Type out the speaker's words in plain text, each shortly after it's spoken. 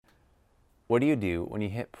What do you do when you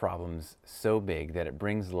hit problems so big that it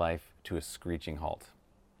brings life to a screeching halt?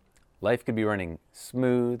 Life could be running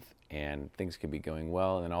smooth and things could be going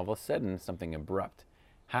well, and then all of a sudden something abrupt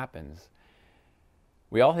happens.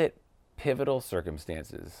 We all hit pivotal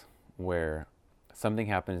circumstances where something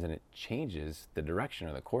happens and it changes the direction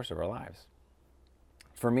or the course of our lives.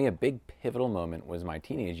 For me, a big pivotal moment was my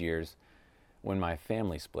teenage years when my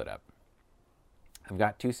family split up. I've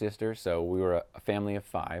got two sisters, so we were a family of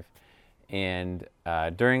five. And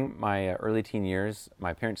during my early teen years,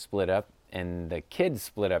 my parents split up, and the kids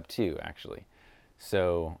split up too, actually.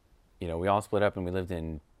 So, we all split up and we lived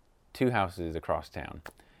in two houses across town.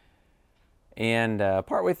 And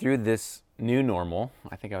partway through this new normal,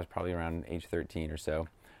 I think I was probably around age 13 or so,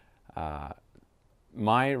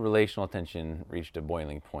 my relational tension reached a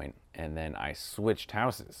boiling point, and then I switched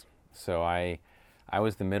houses. So I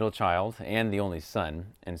was the middle child and the only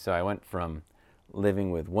son, and so I went from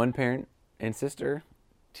living with one parent and sister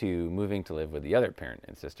to moving to live with the other parent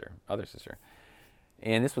and other sister.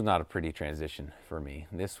 And this was not a pretty transition for me.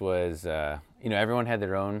 This was, everyone had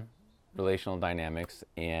their own relational dynamics,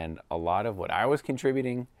 and a lot of what I was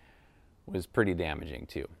contributing was pretty damaging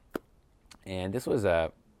too. And this was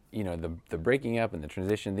the breaking up and the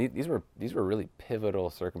transition. These were really pivotal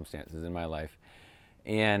circumstances in my life,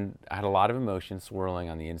 and I had a lot of emotions swirling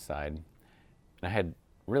on the inside, and I had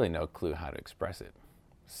really no clue how to express it.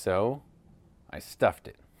 So I stuffed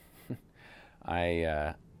it.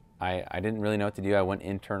 I didn't really know what to do. I went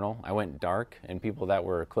internal. I went dark, and people that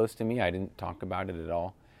were close to me, I didn't talk about it at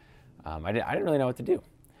all. I didn't really know what to do.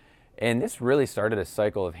 And this really started a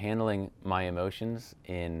cycle of handling my emotions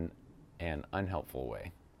in an unhelpful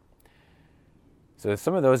way. So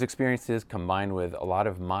some of those experiences combined with a lot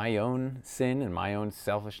of my own sin and my own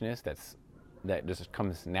selfishness that just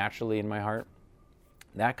comes naturally in my heart,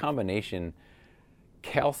 that combination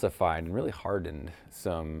calcified and really hardened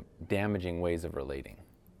some damaging ways of relating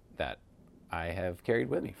that I have carried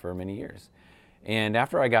with me for many years. And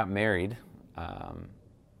after I got married,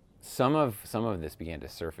 some of this began to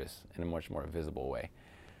surface in a much more visible way.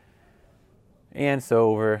 And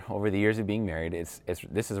so over the years of being married,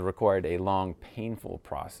 this has required a long, painful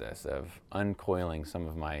process of uncoiling some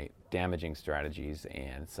of my damaging strategies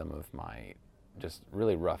and some of my just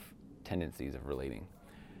really rough tendencies of relating.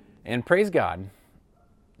 And praise God,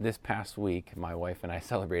 this past week, my wife and I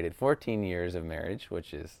celebrated 14 years of marriage,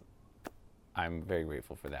 I'm very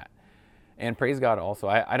grateful for that. And praise God also,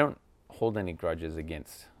 I don't hold any grudges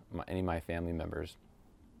against any of my family members.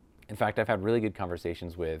 In fact, I've had really good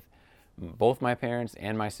conversations with both my parents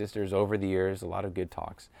and my sisters over the years, a lot of good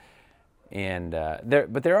talks. And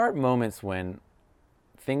there are moments when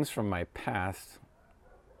things from my past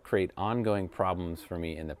create ongoing problems for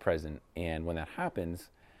me in the present. And when that happens,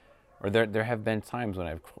 or there have been times when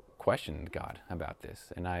I've questioned God about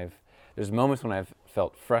this, and there's moments when I've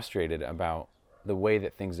felt frustrated about the way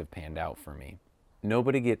that things have panned out for me.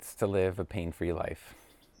 Nobody gets to live a pain-free life.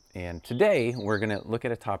 And today we're going to look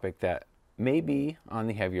at a topic that may be on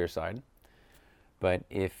the heavier side, but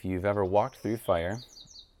if you've ever walked through fire,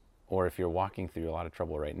 or if you're walking through a lot of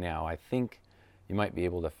trouble right now, I think you might be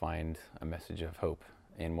able to find a message of hope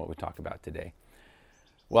in what we talk about today.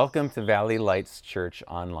 Welcome to Valley Lights Church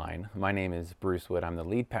Online. My name is Bruce Wood. I'm the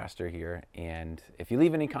lead pastor here, and if you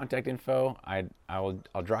leave any contact info, I'll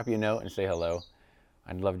drop you a note and say hello.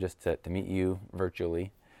 I'd love just to meet you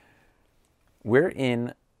virtually. We're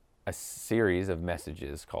in a series of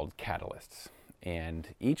messages called Catalysts, and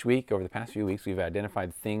each week over the past few weeks, we've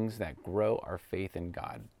identified things that grow our faith in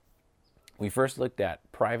God. We first looked at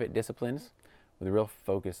private disciplines with a real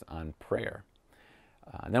focus on prayer.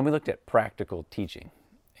 Then we looked at practical teaching.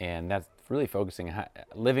 And that's really focusing on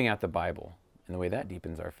living out the Bible and the way that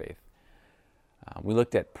deepens our faith. We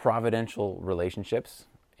looked at providential relationships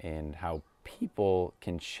and how people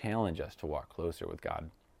can challenge us to walk closer with God.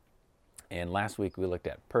 And last week we looked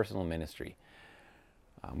at personal ministry.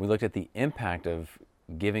 We looked at the impact of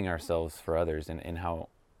giving ourselves for others and how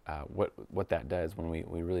what that does when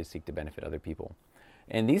we really seek to benefit other people.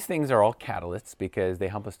 And these things are all catalysts because they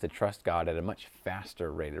help us to trust God at a much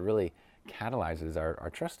faster rate. It really catalyzes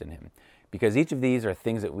our trust in Him, because each of these are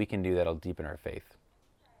things that we can do that'll deepen our faith.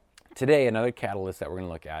 Today, another catalyst that we're going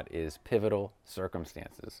to look at is pivotal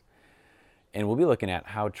circumstances. And we'll be looking at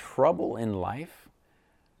how trouble in life,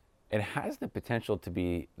 it has the potential to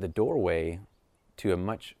be the doorway to a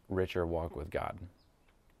much richer walk with God.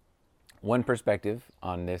 One perspective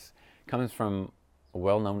on this comes from a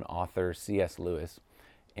well-known author, C.S. Lewis,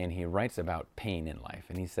 and he writes about pain in life.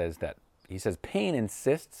 And he says pain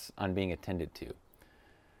insists on being attended to.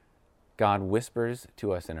 God whispers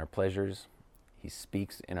to us in our pleasures. He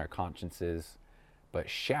speaks in our consciences, but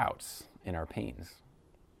shouts in our pains.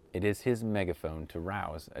 It is his megaphone to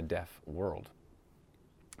rouse a deaf world.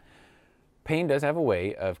 Pain does have a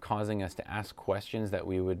way of causing us to ask questions that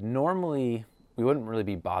we wouldn't really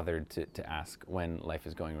be bothered to ask when life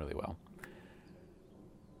is going really well.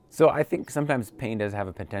 So I think sometimes pain does have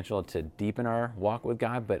a potential to deepen our walk with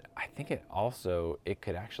God, but I think it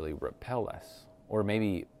could actually repel us, or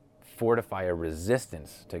maybe fortify a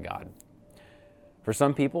resistance to God. For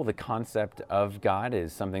some people, the concept of God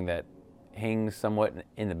is something that hangs somewhat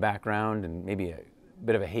in the background and maybe a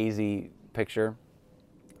bit of a hazy picture.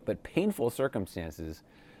 But painful circumstances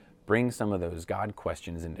bring some of those God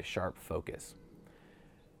questions into sharp focus.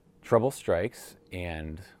 Trouble strikes,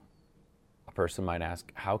 and a person might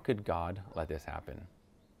ask, how could God let this happen?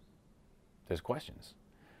 There's questions.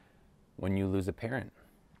 When you lose a parent,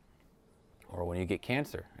 or when you get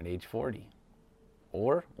cancer at age 40,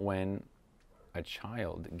 or when a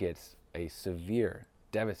child gets a severe,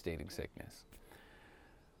 devastating sickness.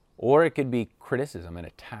 Or it could be criticism and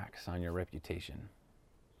attacks on your reputation.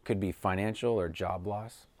 Could be financial or job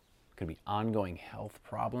loss. Could be ongoing health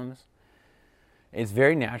problems. It's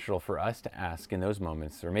very natural for us to ask in those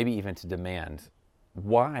moments, or maybe even to demand,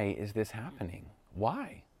 why is this happening?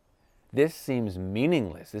 Why? This seems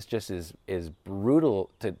meaningless. This just is brutal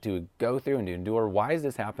to go through and to endure. Why is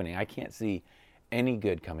this happening? I can't see any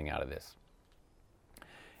good coming out of this.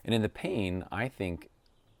 And in the pain, I think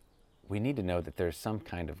we need to know that there's some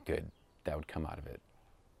kind of good that would come out of it.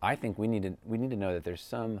 I think we need to know that there's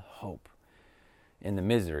some hope in the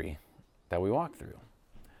misery that we walk through.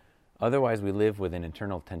 Otherwise, we live with an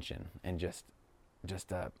internal tension and just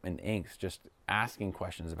an angst, just asking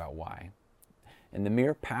questions about why. And the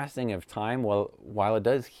mere passing of time, while it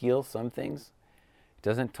does heal some things, it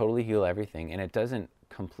doesn't totally heal everything, and it doesn't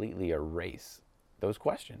completely erase those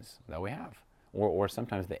questions that we have, or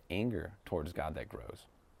sometimes the anger towards God that grows.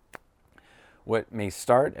 What may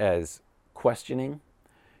start as questioning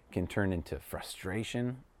can turn into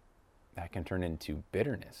frustration, that can turn into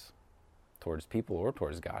bitterness towards people or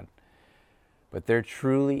towards God. But there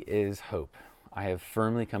truly is hope. I have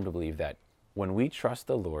firmly come to believe that when we trust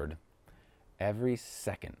the Lord, every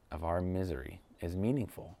second of our misery is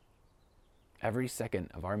meaningful. Every second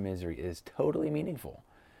of our misery is totally meaningful.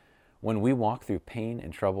 When we walk through pain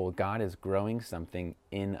and trouble, God is growing something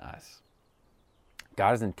in us.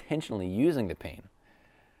 God is intentionally using the pain.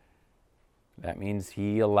 That means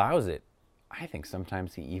he allows it. I think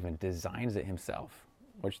sometimes he even designs it himself,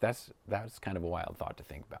 which that's kind of a wild thought to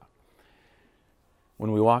think about.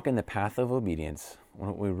 When we walk in the path of obedience,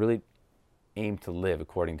 when we really aim to live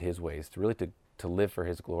according to his ways, to live for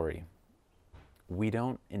his glory, we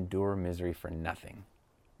don't endure misery for nothing.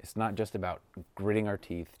 It's not just about gritting our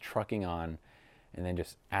teeth, trucking on, and then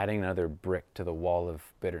just adding another brick to the wall of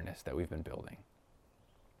bitterness that we've been building.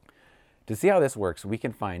 To see how this works, we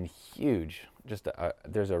can find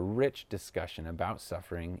there's a rich discussion about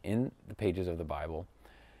suffering in the pages of the Bible.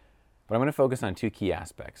 But I'm going to focus on two key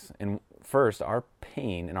aspects. And first, our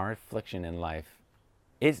pain and our affliction in life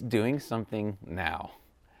is doing something now.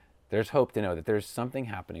 There's hope to know that there's something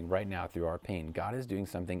happening right now through our pain. God is doing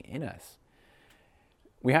something in us.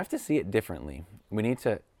 We have to see it differently. We need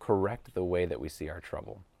to correct the way that we see our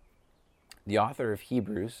trouble. The author of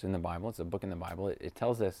Hebrews in the Bible, it's a book in the Bible, it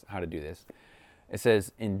tells us how to do this. It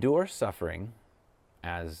says, endure suffering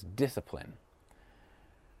as discipline.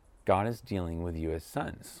 God is dealing with you as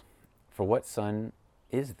sons. For what son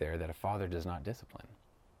is there that a father does not discipline?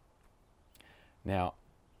 Now,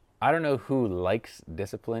 I don't know who likes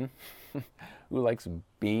discipline, who likes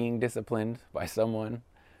being disciplined by someone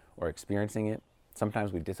or experiencing it.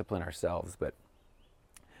 Sometimes we discipline ourselves, but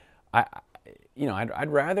I'd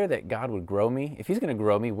rather that God would grow me. If he's going to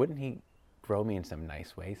grow me, wouldn't he grow me in some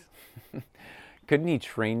nice ways? Couldn't he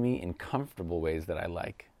train me in comfortable ways that I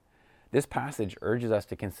like? This passage urges us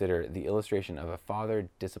to consider the illustration of a father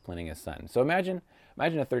disciplining a son. So imagine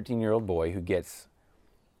a 13-year-old boy who gets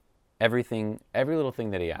every little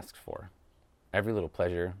thing that he asks for, every little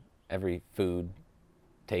pleasure, every food,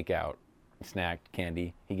 takeout, snack,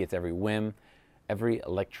 candy. He gets every whim, every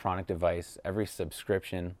electronic device, every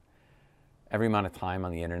subscription, every amount of time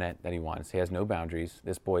on the internet that he wants. He has no boundaries.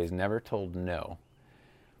 This boy is never told no.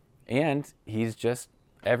 And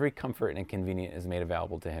every comfort and convenience is made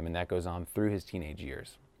available to him, and that goes on through his teenage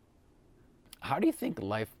years. How do you think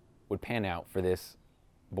life would pan out for this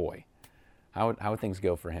boy? How would things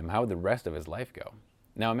go for him? How would the rest of his life go?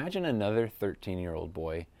 Now imagine another 13-year-old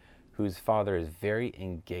boy whose father is very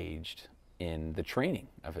engaged in the training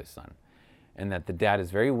of his son, and that the dad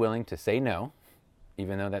is very willing to say no,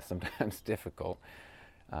 even though that's sometimes difficult.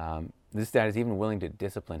 This dad is even willing to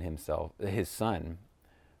discipline his son,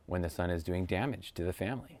 when the son is doing damage to the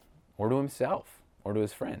family, or to himself, or to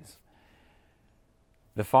his friends.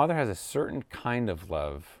 The father has a certain kind of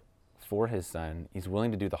love for his son. He's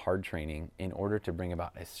willing to do the hard training in order to bring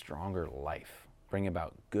about a stronger life, bring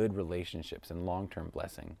about good relationships and long-term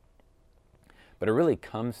blessing. But it really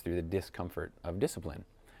comes through the discomfort of discipline.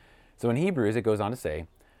 So in Hebrews, it goes on to say,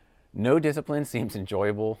 no discipline seems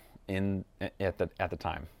enjoyable at the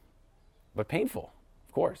time, but painful.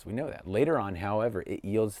 Of course, we know that. Later on, however, it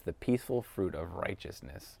yields the peaceful fruit of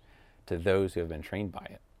righteousness to those who have been trained by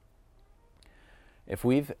it. If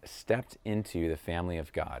we've stepped into the family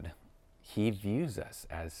of God, He views us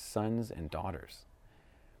as sons and daughters.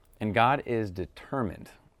 And God is determined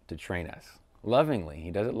to train us lovingly.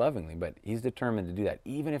 He does it lovingly, but He's determined to do that,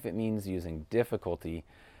 even if it means using difficulty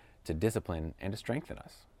to discipline and to strengthen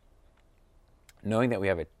us. Knowing that we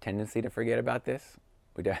have a tendency to forget about this,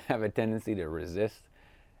 we have a tendency to resist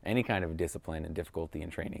any kind of discipline and difficulty in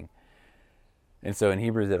training. And so in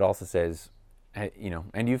Hebrews, it also says,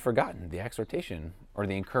 and you've forgotten the exhortation or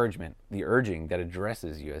the encouragement, the urging that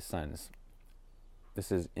addresses you as sons.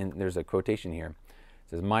 There's a quotation here. It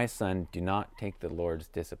says, my son, do not take the Lord's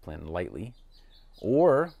discipline lightly,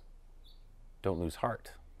 or don't lose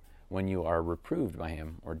heart when you are reproved by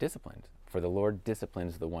Him or disciplined. For the Lord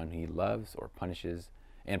disciplines the one He loves or punishes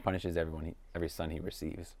every son He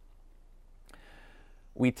receives.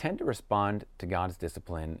 We tend to respond to God's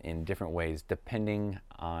discipline in different ways depending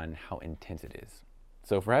on how intense it is.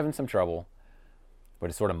 So if we're having some trouble, but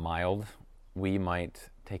it's sort of mild, we might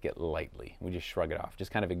take it lightly. We just shrug it off,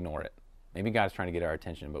 just kind of ignore it. Maybe God's trying to get our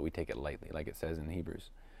attention, but we take it lightly, like it says in Hebrews.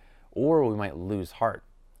 Or we might lose heart.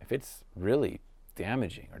 If it's really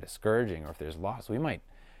damaging or discouraging, or if there's loss, we might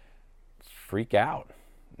freak out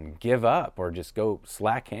and give up, or just go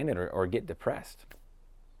slack-handed, or get depressed.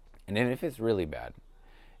 And then if it's really bad,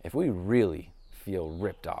 if we really feel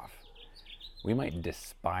ripped off, we might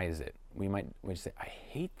despise it. We might say, I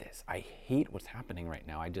hate this. I hate what's happening right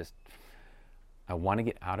now. I want to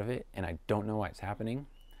get out of it, and I don't know why it's happening.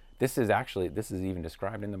 This is even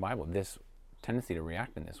described in the Bible, this tendency to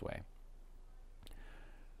react in this way.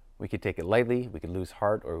 We could take it lightly, we could lose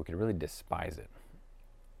heart, or we could really despise it.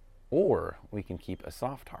 Or we can keep a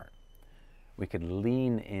soft heart. We could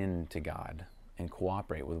lean into God and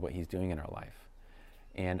cooperate with what He's doing in our life.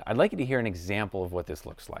 And I'd like you to hear an example of what this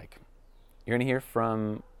looks like. You're going to hear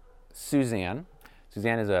from Suzanne.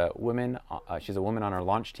 Suzanne is a woman. She's a woman on our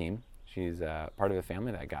launch team. She's part of a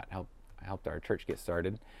family that helped our church get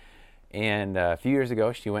started. And a few years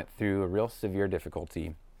ago, she went through a real severe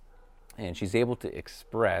difficulty. And she's able to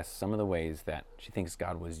express some of the ways that she thinks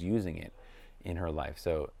God was using it in her life.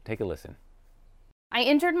 So take a listen. I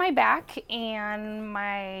injured my back, and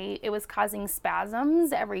it was causing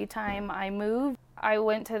spasms every time I moved. I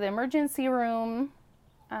went to the emergency room.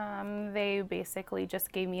 They basically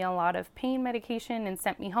just gave me a lot of pain medication and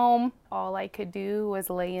sent me home. All I could do was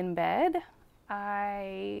lay in bed.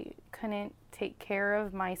 I couldn't take care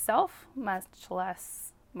of myself, much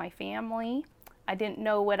less my family. I didn't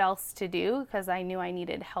know what else to do because I knew I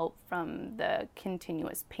needed help from the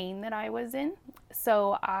continuous pain that I was in.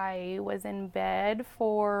 So I was in bed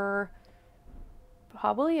for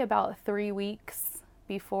probably about 3 weeks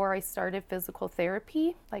before I started physical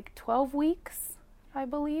therapy, like 12 weeks, I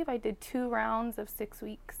believe. I did 2 rounds of 6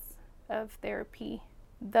 weeks of therapy.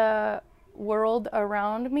 The world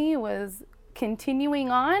around me was continuing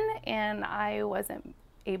on, and I wasn't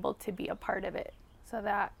able to be a part of it. So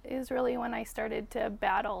that is really when I started to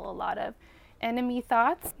battle a lot of enemy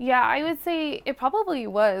thoughts. Yeah, I would say it probably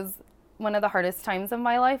was one of the hardest times of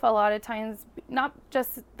my life. A lot of times, not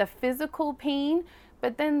just the physical pain,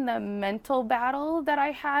 but then the mental battle that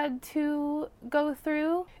I had to go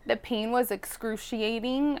through. The pain was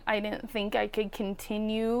excruciating. I didn't think I could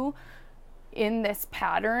continue in this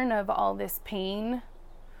pattern of all this pain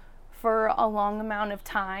for a long amount of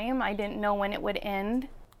time. I didn't know when it would end.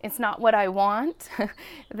 It's not what I want.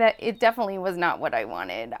 That it definitely was not what I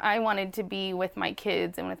wanted. I wanted to be with my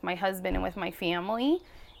kids and with my husband and with my family,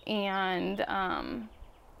 and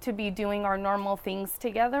to be doing our normal things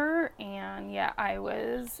together. And yet I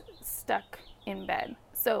was stuck in bed.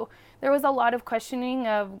 So there was a lot of questioning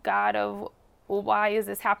of God, of, well, why is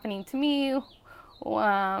this happening to me?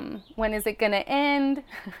 When is it going to end?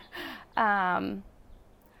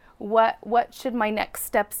 What should my next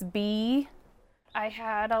steps be? I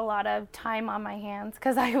had a lot of time on my hands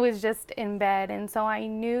because I was just in bed, and so I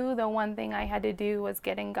knew the one thing I had to do was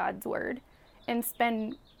get in God's Word and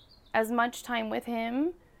spend as much time with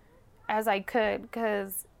Him as I could,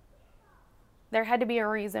 because there had to be a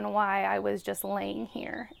reason why I was just laying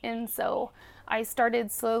here. And so I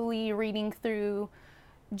started slowly reading through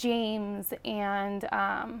James, and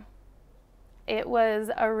it was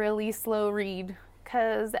a really slow read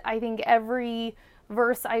because I think every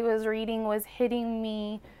verse I was reading was hitting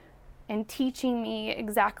me and teaching me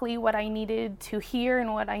exactly what I needed to hear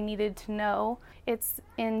and what I needed to know. It's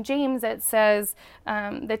in James, it says,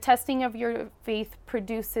 the testing of your faith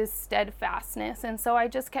produces steadfastness. And so I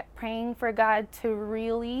just kept praying for God to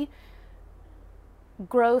really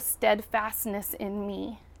grow steadfastness in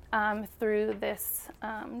me through this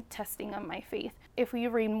testing of my faith. If we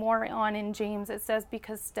read more on in James, it says,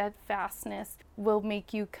 because steadfastness will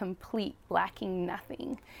make you complete, lacking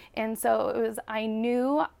nothing. And so it was, I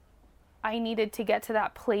knew I needed to get to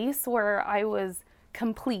that place where I was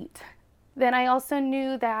complete. Then I also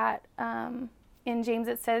knew that in James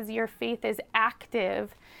it says your faith is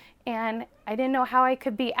active, and I didn't know how I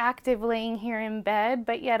could be active laying here in bed,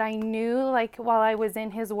 but yet I knew, like, while I was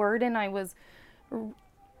in his word and I was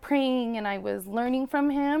praying and I was learning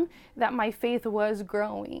from him, that my faith was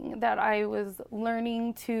growing, that I was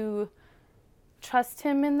learning to trust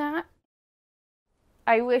him in that.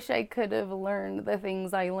 I wish I could have learned the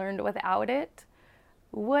things I learned without it.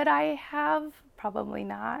 Would I have? Probably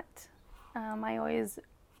not. I always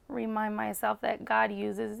remind myself that God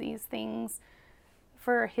uses these things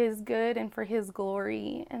for his good and for his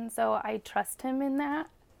glory. And so I trust him in that.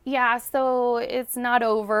 Yeah, so it's not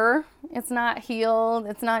over. It's not healed.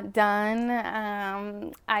 It's not done.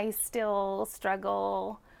 I still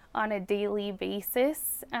struggle on a daily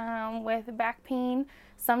basis with back pain.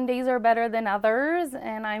 Some days are better than others,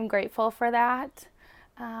 and I'm grateful for that.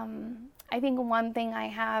 I think one thing I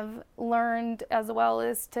have learned as well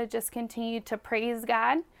is to just continue to praise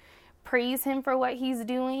God, praise him for what he's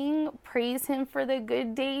doing, praise him for the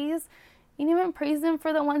good days, and even praise him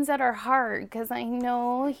for the ones that are hard, because I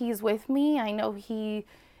know he's with me. I know he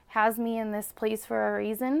has me in this place for a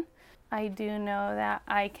reason. I do know that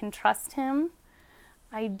I can trust him.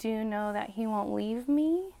 I do know that he won't leave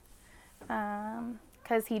me,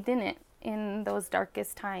 because he didn't. In those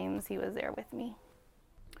darkest times, he was there with me.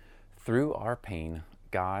 Through our pain,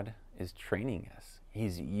 God is training us.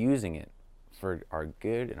 He's using it for our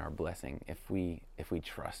good and our blessing if we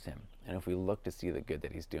trust him and if we look to see the good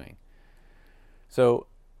that he's doing. So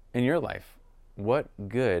in your life, what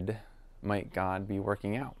good might God be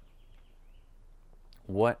working out?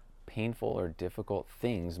 What painful or difficult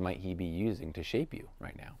things might he be using to shape you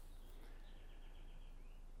right now?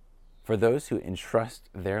 For those who entrust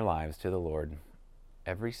their lives to the Lord,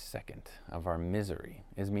 every second of our misery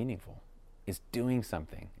is meaningful. It's doing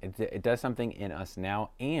something. It does something in us now,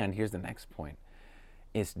 and here's the next point.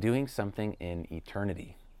 It's doing something in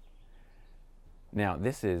eternity. Now,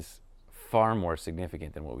 this is far more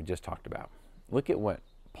significant than what we just talked about. Look at what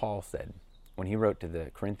Paul said when he wrote to the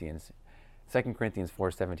Corinthians. 2 Corinthians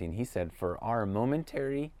 4:17, he said, for our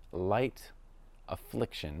momentary light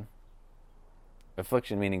affliction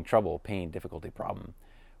meaning trouble, pain, difficulty, problem,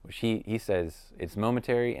 which he says it's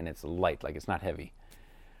momentary and it's light, like it's not heavy.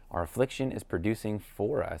 Our affliction is producing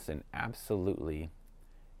for us an absolutely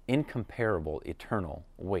incomparable eternal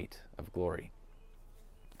weight of glory.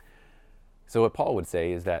 So what Paul would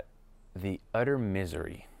say is that the utter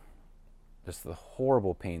misery, just the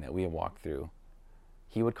horrible pain that we have walked through,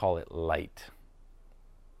 he would call it light.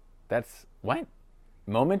 That's what?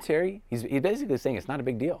 Momentary? He's basically saying it's not a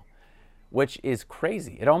big deal, which is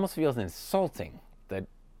crazy. It almost feels insulting that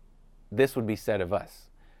this would be said of us.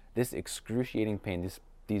 This excruciating pain,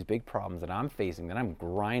 these big problems that I'm facing, that I'm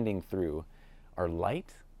grinding through, are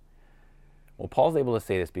light. Well, Paul's able to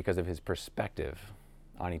say this because of his perspective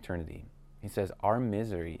on eternity. He says, our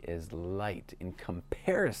misery is light in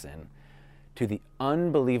comparison to the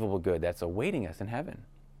unbelievable good that's awaiting us in heaven.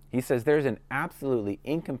 He says there's an absolutely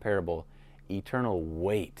incomparable eternal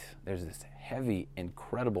weight. There's this heavy,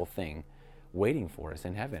 incredible thing waiting for us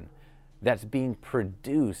in heaven that's being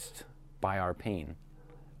produced by our pain.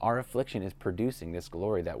 Our affliction is producing this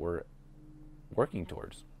glory that we're working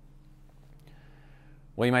towards.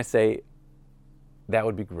 Well, you might say, that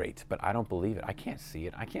would be great, but I don't believe it. I can't see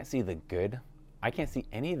it. I can't see the good. I can't see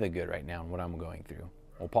any of the good right now in what I'm going through.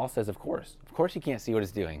 Well, Paul says, of course he can't see what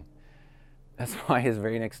it's doing. That's why his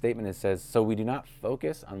very next statement it says, so we do not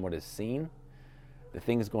focus on what is seen, the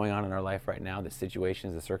things going on in our life right now, the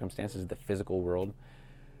situations, the circumstances, the physical world,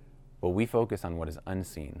 but we focus on what is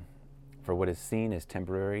unseen. For what is seen is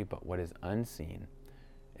temporary, but what is unseen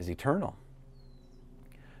is eternal.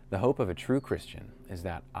 The hope of a true Christian is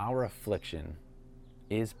that our affliction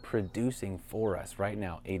is producing for us right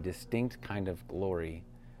now a distinct kind of glory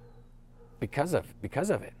because of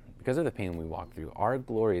it, because of the pain we walk through, our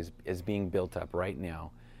glory is being built up right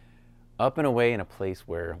now, up and away in a place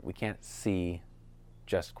where we can't see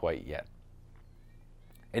just quite yet.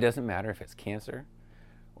 It doesn't matter if it's cancer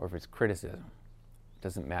or if it's criticism. It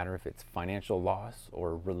doesn't matter if it's financial loss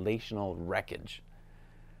or relational wreckage.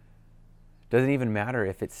 It doesn't even matter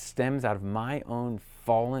if it stems out of my own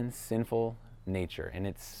fallen, sinful nature and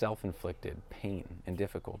it's self-inflicted pain and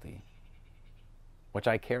difficulty, which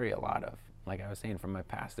I carry a lot of. Like I was saying, from my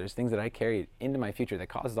past, there's things that I carry into my future that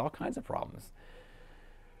causes all kinds of problems.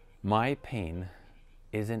 My pain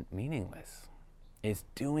isn't meaningless. It's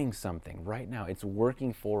doing something right now. It's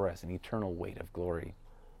working for us an eternal weight of glory.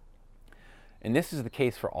 And this is the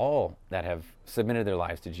case for all that have submitted their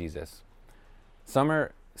lives to Jesus. Some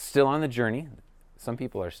are still on the journey. Some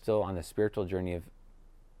people are still on the spiritual journey of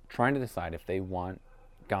trying to decide if they want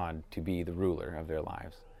God to be the ruler of their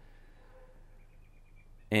lives.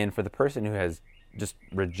 And for the person who has just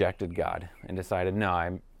rejected God and decided, no,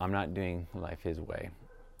 I'm not doing life His way,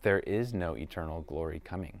 there is no eternal glory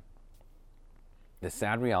coming. The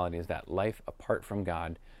sad reality is that life apart from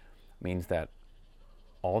God means that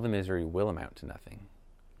all the misery will amount to nothing.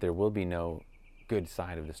 There will be no good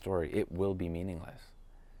side of the story. It will be meaningless.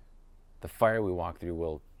 The fire we walk through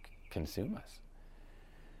will consume us.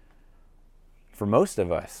 For most of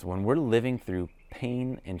us, when we're living through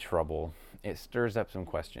pain and trouble, it stirs up some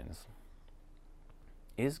questions.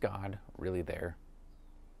 Is God really there?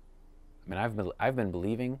 I mean, I've been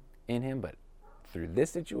believing in Him, but through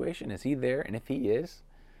this situation, is He there? And if He is,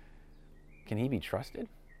 can He be trusted?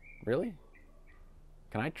 Really?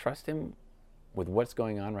 Can I trust Him with what's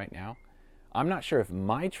going on right now? I'm not sure if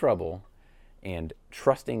my trouble and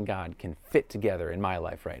trusting God can fit together in my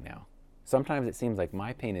life right now. Sometimes it seems like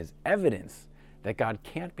my pain is evidence that God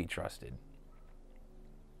can't be trusted.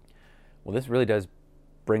 Well, this really does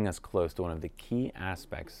bring us close to one of the key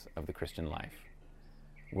aspects of the Christian life.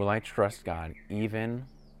 Will I trust God even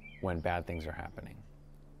when bad things are happening?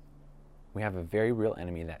 We have a very real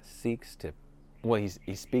enemy that seeks to,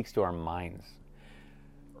 he speaks to our minds,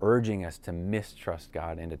 urging us to mistrust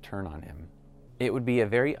God and to turn on Him. It would be a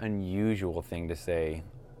very unusual thing to say,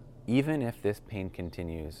 even if this pain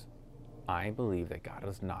continues, I believe that God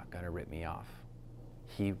is not going to rip me off.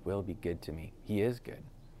 He will be good to me. He is good.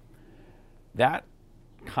 That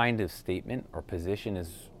kind of statement or position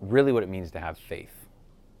is really what it means to have faith.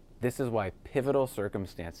 This is why pivotal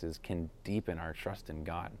circumstances can deepen our trust in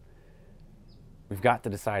God. We've got to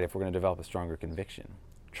decide if we're going to develop a stronger conviction.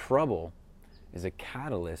 Trouble is a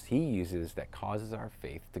catalyst He uses that causes our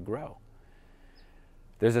faith to grow.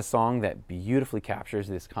 There's a song that beautifully captures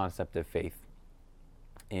this concept of faith.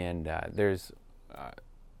 And there's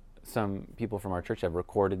some people from our church have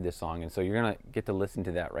recorded this song. And so you're going to get to listen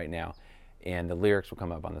to that right now. And the lyrics will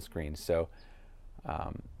come up on the screen. So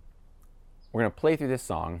we're going to play through this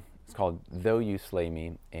song. It's called Though You Slay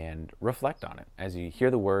Me, and reflect on it as you hear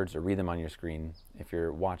the words or read them on your screen if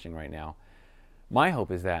you're watching right now. My hope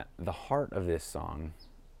is that the heart of this song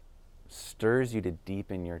stirs you to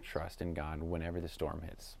deepen your trust in God whenever the storm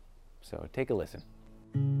hits. So take a listen.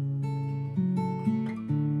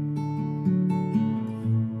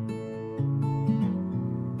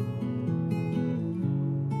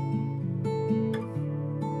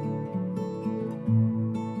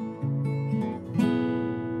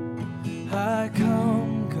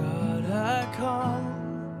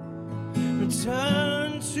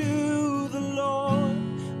 Return to the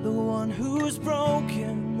Lord, the one who's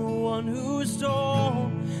broken, the one who's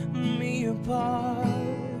torn me apart.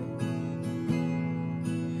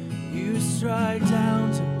 You strike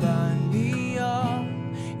down to bind me up.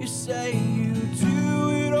 You say you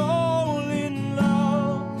do it all in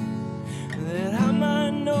love, that I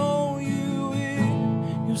might know you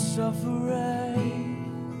in your suffering.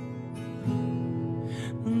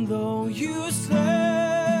 And though you slay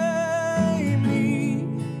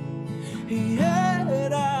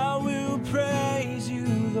yet I will praise you,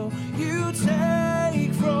 though you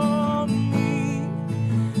take from me,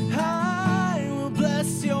 I will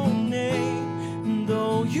bless your name. And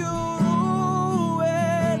though you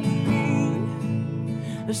ruin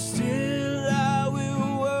me, still I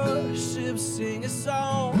will worship, sing a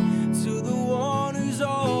song to the one who's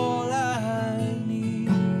all I need.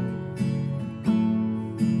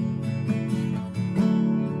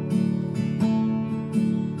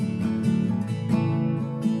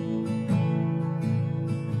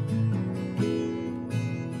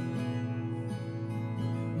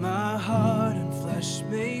 My heart and flesh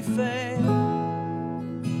may fail,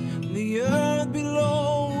 the earth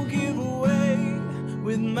below give away.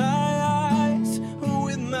 With my eyes,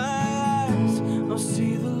 I'll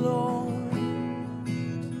see the Lord.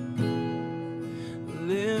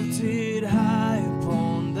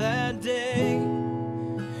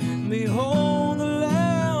 behold the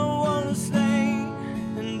Lamb was slain,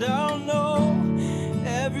 and I'll know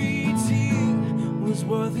every tear was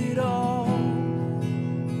worth it all.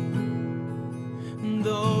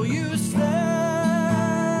 Though you slay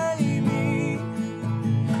me,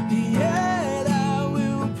 yet I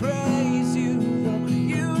will praise you. Though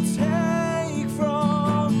you take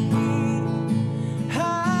from me,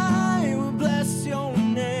 I will bless your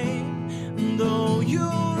name. Though you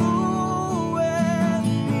ruin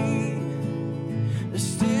me,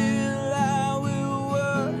 still I will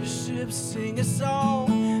worship, sing a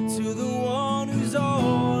song to the one who's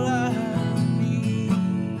all I need.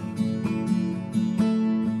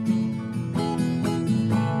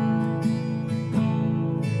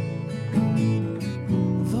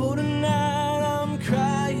 Though tonight I'm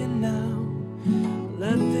crying now,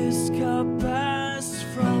 let this cup pass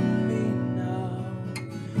from me now.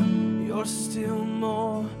 You're still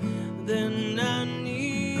more than I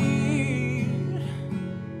need.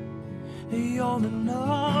 You're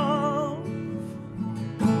enough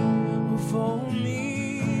for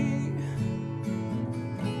me.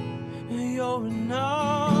 You're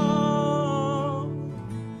enough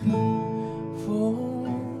for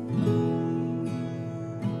me.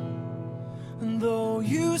 And though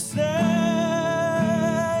you slay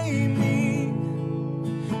me,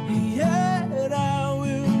 yet I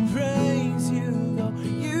will praise you. Though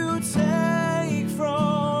you take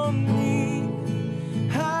from me,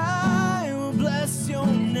 I will bless your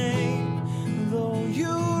name. Though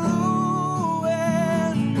you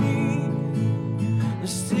ruin me,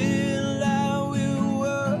 still I will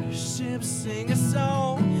worship, sing a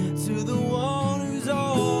song to the one who's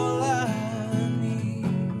all I need.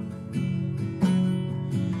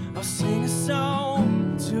 I'll sing a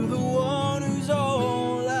song to the one who's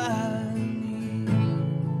all I need.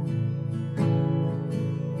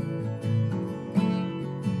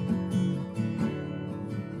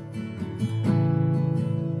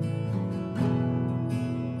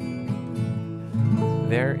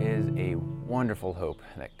 There is a wonderful hope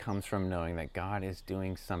that comes from knowing that God is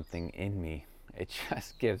doing something in me. It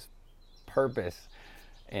just gives purpose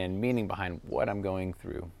and meaning behind what I'm going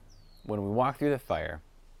through. When we walk through the fire,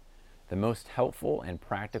 the most helpful and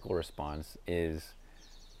practical response is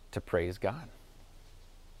to praise God.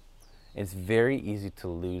 It's very easy to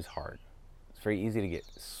lose heart. It's very easy to get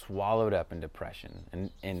swallowed up in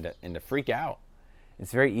depression and to freak out.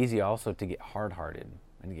 It's very easy also to get hard-hearted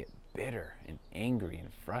and to get bitter and angry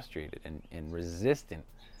and frustrated and resistant.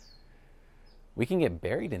 We can get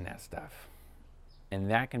buried in that stuff, and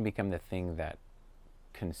that can become the thing that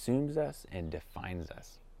consumes us and defines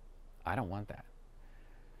us. I don't want that.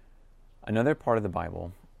 Another part of the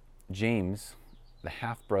Bible, James, the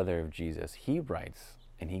half-brother of Jesus, he writes,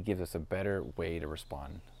 and he gives us a better way to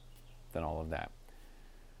respond than all of that.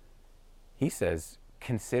 He says,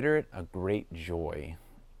 "Consider it a great joy,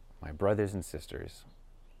 my brothers and sisters,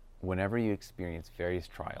 whenever you experience various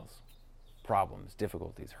trials, problems,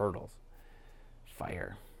 difficulties, hurdles,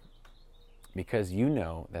 fire, because you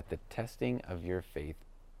know that the testing of your faith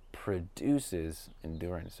produces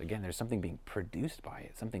endurance." Again, there's something being produced by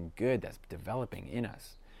it, something good that's developing in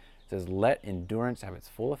us. It says, "Let endurance have its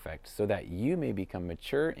full effect, so that you may become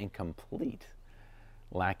mature and complete,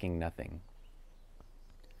 lacking nothing."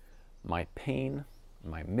 My pain,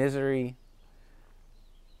 my misery,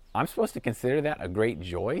 I'm supposed to consider that a great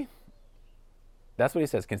joy? That's what he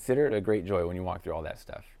says. Consider it a great joy when you walk through all that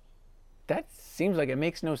stuff. That seems like it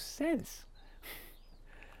makes no sense.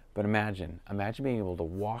 But imagine being able to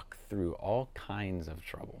walk through all kinds of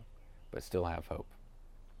trouble, but still have hope.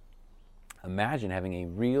 Imagine having a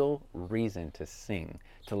real reason to sing,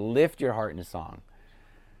 to lift your heart in song.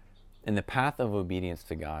 In the path of obedience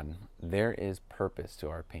to God, there is purpose to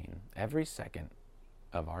our pain. Every second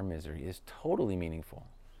of our misery is totally meaningful.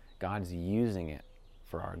 God's using it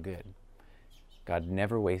for our good. God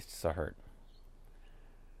never wastes a hurt.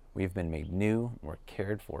 We've been made new, we're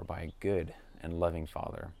cared for by a good and loving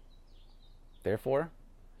Father. Therefore,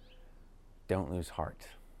 don't lose heart.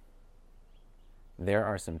 There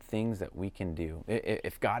are some things that we can do.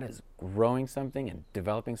 If God is growing something and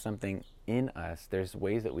developing something in us, there's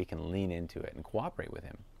ways that we can lean into it and cooperate with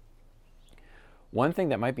Him. One thing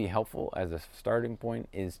that might be helpful as a starting point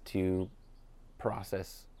is to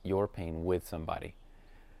process your pain with somebody.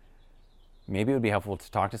 Maybe it would be helpful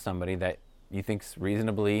to talk to somebody that you think's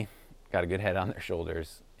reasonably got a good head on their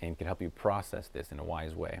shoulders and can help you process this in a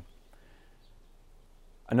wise way.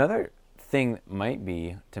 Another thing might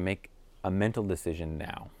be to make a mental decision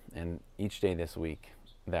now and each day this week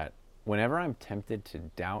that whenever I'm tempted to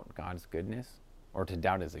doubt God's goodness or to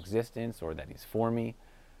doubt His existence or that He's for me,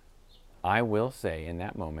 I will say in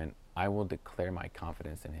that moment, I will declare my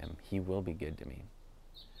confidence in him. He will be good to me.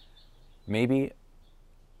 Maybe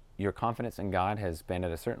your confidence in God has been at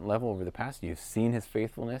a certain level over the past. You've seen his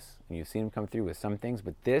faithfulness and you've seen him come through with some things,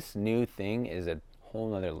 but this new thing is a whole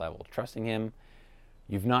nother level. Trusting him,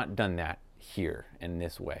 you've not done that here in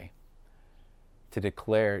this way. To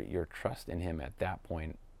declare your trust in him at that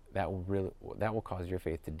point, that will cause your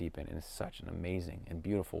faith to deepen in such an amazing and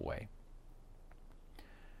beautiful way.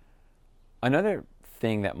 Another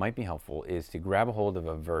thing that might be helpful is to grab a hold of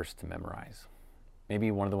a verse to memorize. Maybe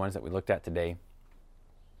one of the ones that we looked at today,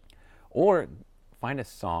 or find a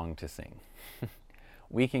song to sing.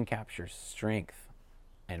 We can capture strength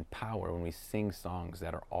and power when we sing songs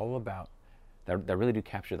that are all about, that really do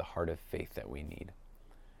capture the heart of faith that we need.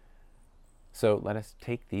 So let us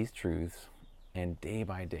take these truths and day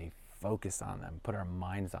by day focus on them, put our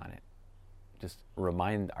minds on it. Just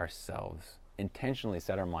remind ourselves, intentionally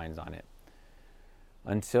set our minds on it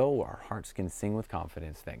until our hearts can sing with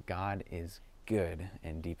confidence that God is good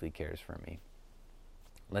and deeply cares for me.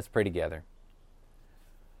 Let's pray together.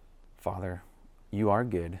 Father, you are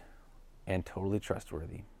good and totally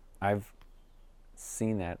trustworthy. I've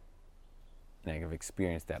seen that and I've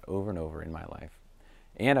experienced that over and over in my life.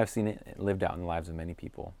 And I've seen it lived out in the lives of many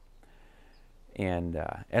people. And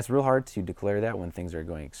it's real hard to declare that when things are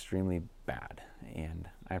going extremely bad. And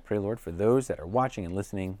I pray, Lord, for those that are watching and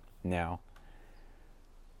listening now,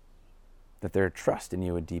 that their trust in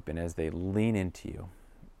you would deepen as they lean into you,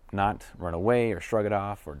 not run away or shrug it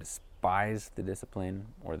off or despise the discipline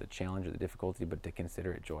or the challenge or the difficulty, but to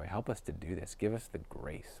consider it joy. Help us to do this. Give us the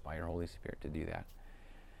grace by your Holy Spirit to do that.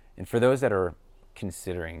 And for those that are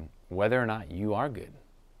considering whether or not you are good,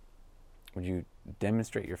 would you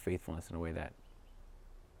demonstrate your faithfulness in a way that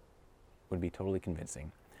would be totally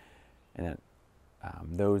convincing, and that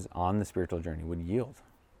those on the spiritual journey would yield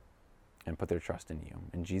and put their trust in you.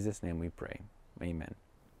 In Jesus' name we pray. Amen.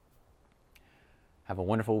 Have a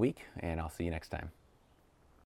wonderful week, and I'll see you next time.